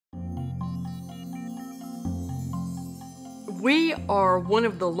We are one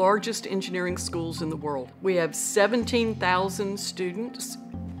of the largest engineering schools in the world. We have 17,000 students.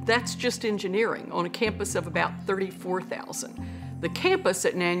 That's just engineering on a campus of about 34,000. The campus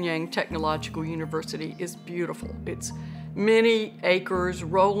at Nanyang Technological University is beautiful. It's many acres,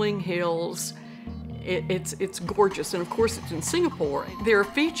 rolling hills. It's gorgeous, and of course it's in Singapore. There are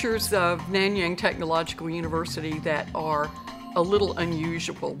features of Nanyang Technological University that are a little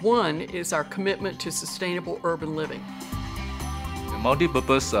unusual. One is our commitment to sustainable urban living. The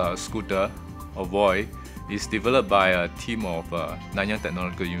multi-purpose scooter, or VOI, is developed by a team of Nanyang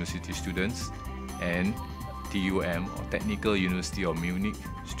Technological University students and TUM, or Technical University of Munich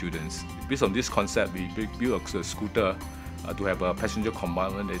students. Based on this concept, we built a scooter to have a passenger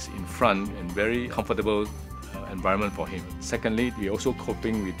compartment that's in front and very comfortable environment for him. Secondly, we're also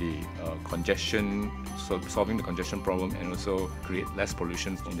coping with the congestion, solving the congestion problem, and also create less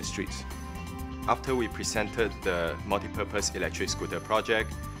pollution in the streets. After we presented the multi-purpose electric scooter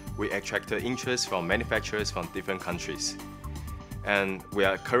project, we attracted interest from manufacturers from different countries. And we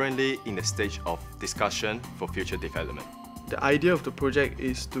are currently in the stage of discussion for future development. The idea of the project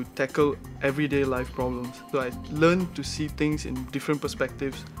is to tackle everyday life problems. So I learned to see things in different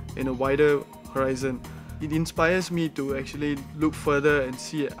perspectives, in a wider horizon. It inspires me to actually look further and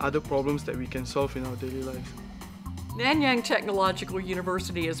see other problems that we can solve in our daily lives. Nanyang Technological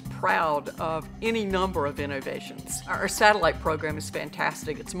University is proud of any number of innovations. Our satellite program is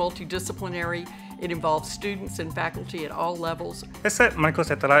fantastic. It's multidisciplinary. It involves students and faculty at all levels. ASEE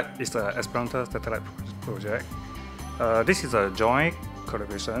microsatellite is an Esperanto satellite project. This is a joint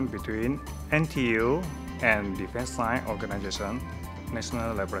collaboration between NTU and Defense Science Organization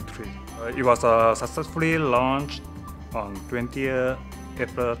National Laboratory. It was successfully launched on 20th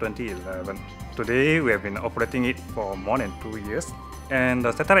April 2011. Today, we have been operating it for more than 2 years, and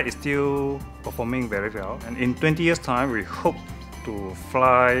the satellite is still performing very well. And in 20 years' time, we hope to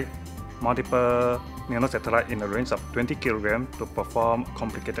fly multiple nanosatellites in the range of 20 kg to perform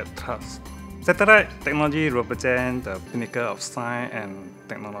complicated tasks. Satellite technology represents the pinnacle of science and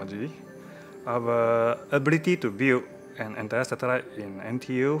technology. Our ability to build an entire satellite in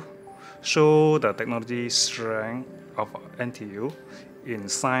NTU shows the technology strength of NTU in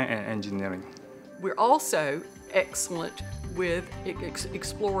science and engineering. We're also excellent with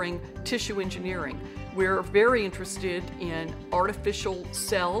exploring tissue engineering. We're very interested in artificial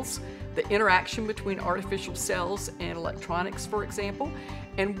cells, the interaction between artificial cells and electronics, for example.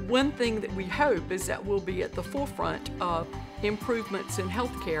 And one thing that we hope is that we'll be at the forefront of improvements in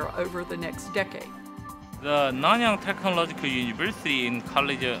healthcare over the next decade. The Nanyang Technological University in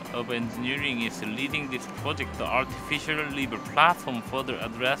College of Engineering is leading this project. The artificial liver platform further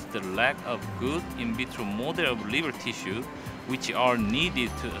addresses the lack of good in vitro model of liver tissue, which are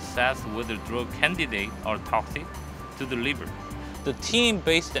needed to assess whether drug candidates are toxic to the liver. The team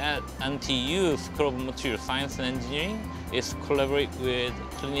based at NTU School of Material Science and Engineering is collaborating with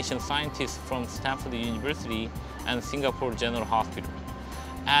clinician scientists from Stanford University and Singapore General Hospital.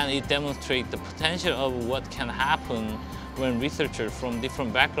 And it demonstrates the potential of what can happen when researchers from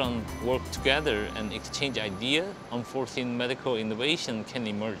different backgrounds work together and exchange ideas. Unforeseen medical innovation can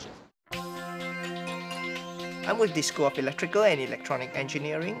emerge. I'm with the School of Electrical and Electronic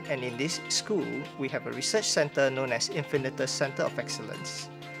Engineering, and in this school, we have a research center known as Infinitus Center of Excellence.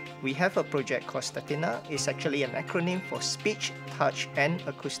 We have a project called STATINA. It's actually an acronym for Speech, Touch, and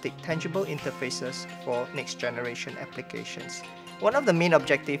Acoustic Tangible Interfaces for Next Generation Applications. One of the main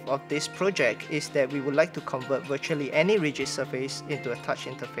objectives of this project is that we would like to convert virtually any rigid surface into a touch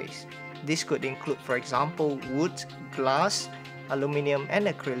interface. This could include, for example, wood, glass, aluminium, and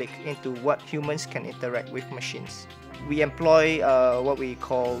acrylic into what humans can interact with machines. We employ what we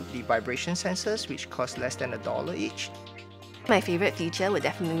call the vibration sensors, which cost less than $1 each. My favorite feature would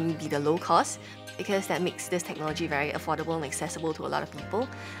definitely be the low cost, because that makes this technology very affordable and accessible to a lot of people,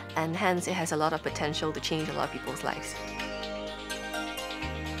 and hence it has a lot of potential to change a lot of people's lives.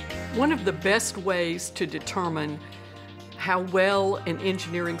 One of the best ways to determine how well an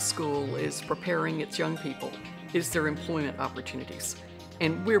engineering school is preparing its young people is their employment opportunities.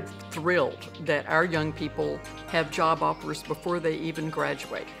 And we're thrilled that our young people have job offers before they even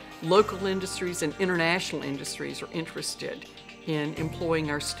graduate. Local industries and international industries are interested in employing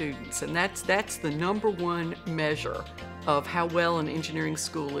our students, and that's the #1 measure of how well an engineering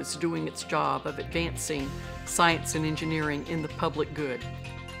school is doing its job of advancing science and engineering in the public good.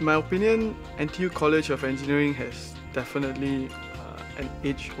 In my opinion, NTU College of Engineering has definitely an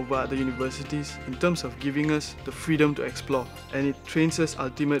edge over other universities in terms of giving us the freedom to explore, and it trains us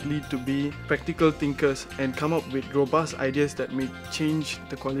ultimately to be practical thinkers and come up with robust ideas that may change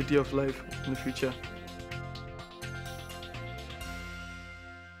the quality of life in the future.